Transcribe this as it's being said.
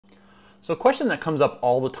So a question that comes up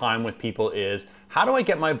all the time with people is, how do I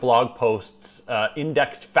get my blog posts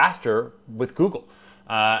indexed faster with Google?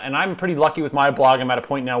 And I'm pretty lucky with my blog. I'm at a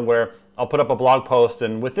point now where I'll put up a blog post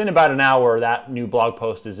and within about an hour that new blog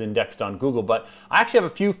post is indexed on Google. But I actually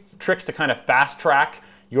have a few tricks to kind of fast track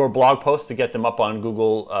your blog posts to get them up on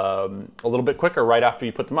Google a little bit quicker right after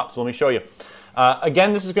you put them up. So let me show you.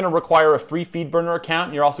 Again, this is going to require a free FeedBurner account,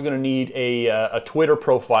 and you're also going to need a Twitter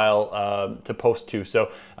profile to post to.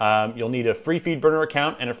 So you'll need a free FeedBurner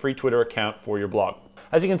account and a free Twitter account for your blog.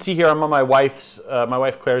 As you can see here, I'm on my wife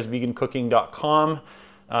Claire's vegancooking.com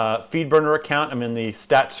FeedBurner account. I'm in the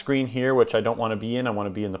stats screen here, which I don't want to be in. I want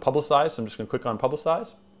to be in the publicize. So I'm just going to click on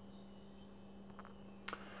publicize.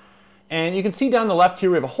 And you can see down the left here,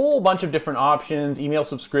 we have a whole bunch of different options, email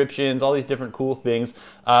subscriptions, all these different cool things.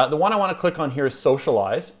 The one I want to click on here is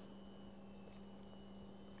socialize.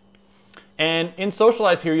 And in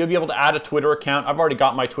socialize here, you'll be able to add a Twitter account. I've already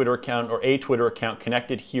got my Twitter account or a Twitter account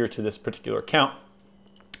connected here to this particular account.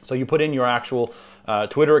 So you put in your actual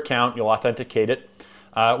Twitter account, you'll authenticate it.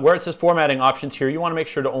 Where it says formatting options here, you want to make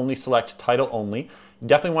sure to only select title only. You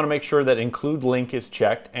definitely want to make sure that include link is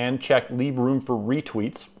checked and check leave room for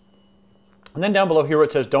retweets. And then down below here where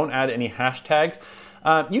it says don't add any hashtags,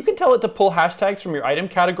 you can tell it to pull hashtags from your item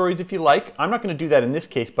categories if you like. I'm not going to do that in this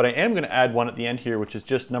case, but I am going to add one at the end here, which is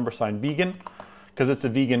just $vegan, because it's a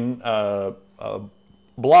vegan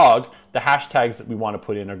blog. The hashtags that we want to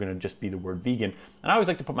put in are going to just be the word vegan. And I always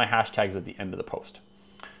like to put my hashtags at the end of the post.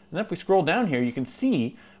 And then if we scroll down here, you can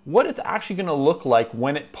see what it's actually going to look like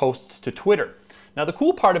when it posts to Twitter. Now the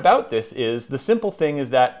cool part about this is, the simple thing is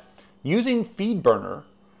that using FeedBurner,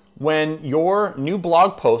 when your new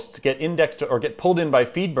blog posts get indexed or get pulled in by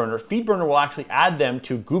FeedBurner, FeedBurner will actually add them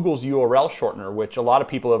to Google's URL shortener, which a lot of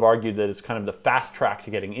people have argued that is kind of the fast track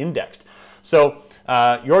to getting indexed. So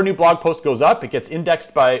your new blog post goes up, it gets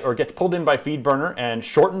indexed by, or gets pulled in by FeedBurner and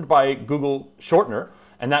shortened by Google shortener,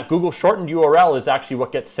 and that Google shortened URL is actually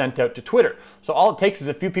what gets sent out to Twitter. So all it takes is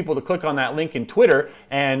a few people to click on that link in Twitter,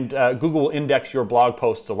 and Google will index your blog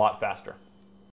posts a lot faster.